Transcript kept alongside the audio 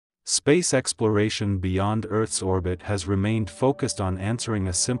Space exploration beyond Earth's orbit has remained focused on answering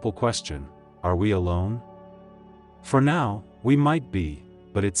a simple question: are we alone? For now, we might be,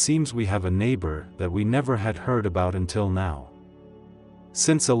 but it seems we have a neighbor that we never had heard about until now.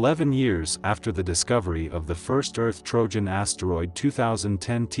 Since 11 years after the discovery of the first Earth Trojan asteroid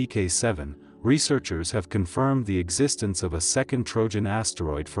 2010 TK7, researchers have confirmed the existence of a second Trojan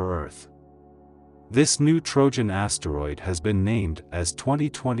asteroid for Earth. This new Trojan asteroid has been named as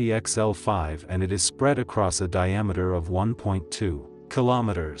 2020 XL5 and it is spread across a diameter of 1.2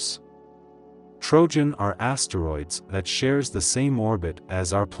 kilometers. Trojan are asteroids that shares the same orbit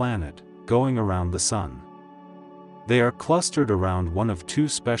as our planet, going around the Sun. They are clustered around one of two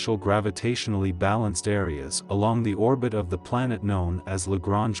special gravitationally balanced areas along the orbit of the planet known as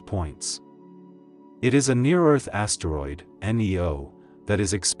Lagrange points. It is a near-Earth asteroid, NEO, that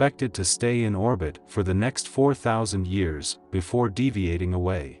is expected to stay in orbit for the next 4,000 years before deviating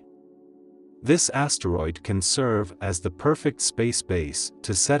away. This asteroid can serve as the perfect space base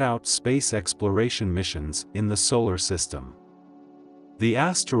to set out space exploration missions in the solar system. The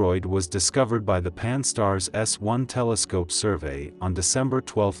asteroid was discovered by the Pan-STARRS S1 telescope survey on December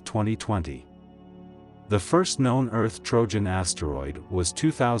 12, 2020. The first known Earth Trojan asteroid was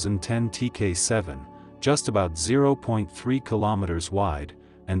 2010 TK7, just about 0.3 kilometers wide,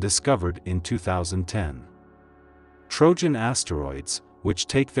 and discovered in 2010. Trojan asteroids, which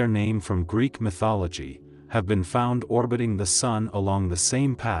take their name from Greek mythology, have been found orbiting the Sun along the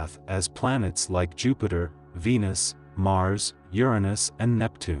same path as planets like Jupiter, Venus, Mars, Uranus, and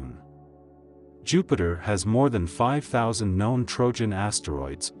Neptune. Jupiter has more than 5,000 known Trojan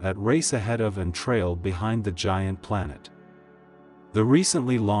asteroids that race ahead of and trail behind the giant planet. The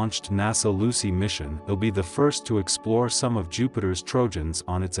recently launched NASA Lucy mission will be the first to explore some of Jupiter's Trojans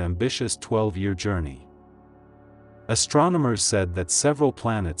on its ambitious 12-year journey. Astronomers said that several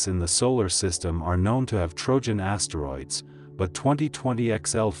planets in the solar system are known to have Trojan asteroids, but 2020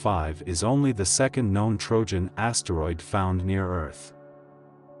 XL5 is only the second known Trojan asteroid found near Earth.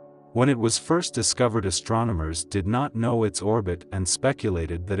 When it was first discovered, astronomers did not know its orbit and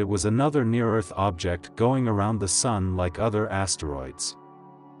speculated that it was another near-Earth object going around the Sun like other asteroids.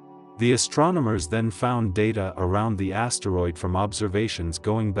 The astronomers then found data around the asteroid from observations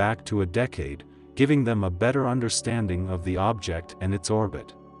going back to a decade, giving them a better understanding of the object and its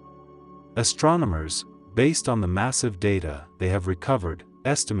orbit. Astronomers, based on the massive data they have recovered,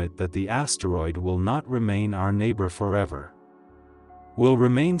 estimate that the asteroid will not remain our neighbor forever. Will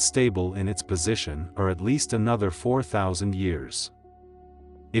remain stable in its position or at least another 4,000 years.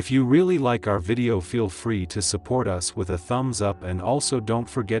 If you really like our video, feel free to support us with a thumbs up, and also don't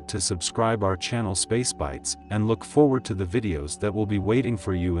forget to subscribe our channel Space Bites, and look forward to the videos that will be waiting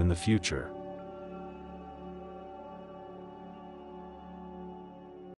for you in the future.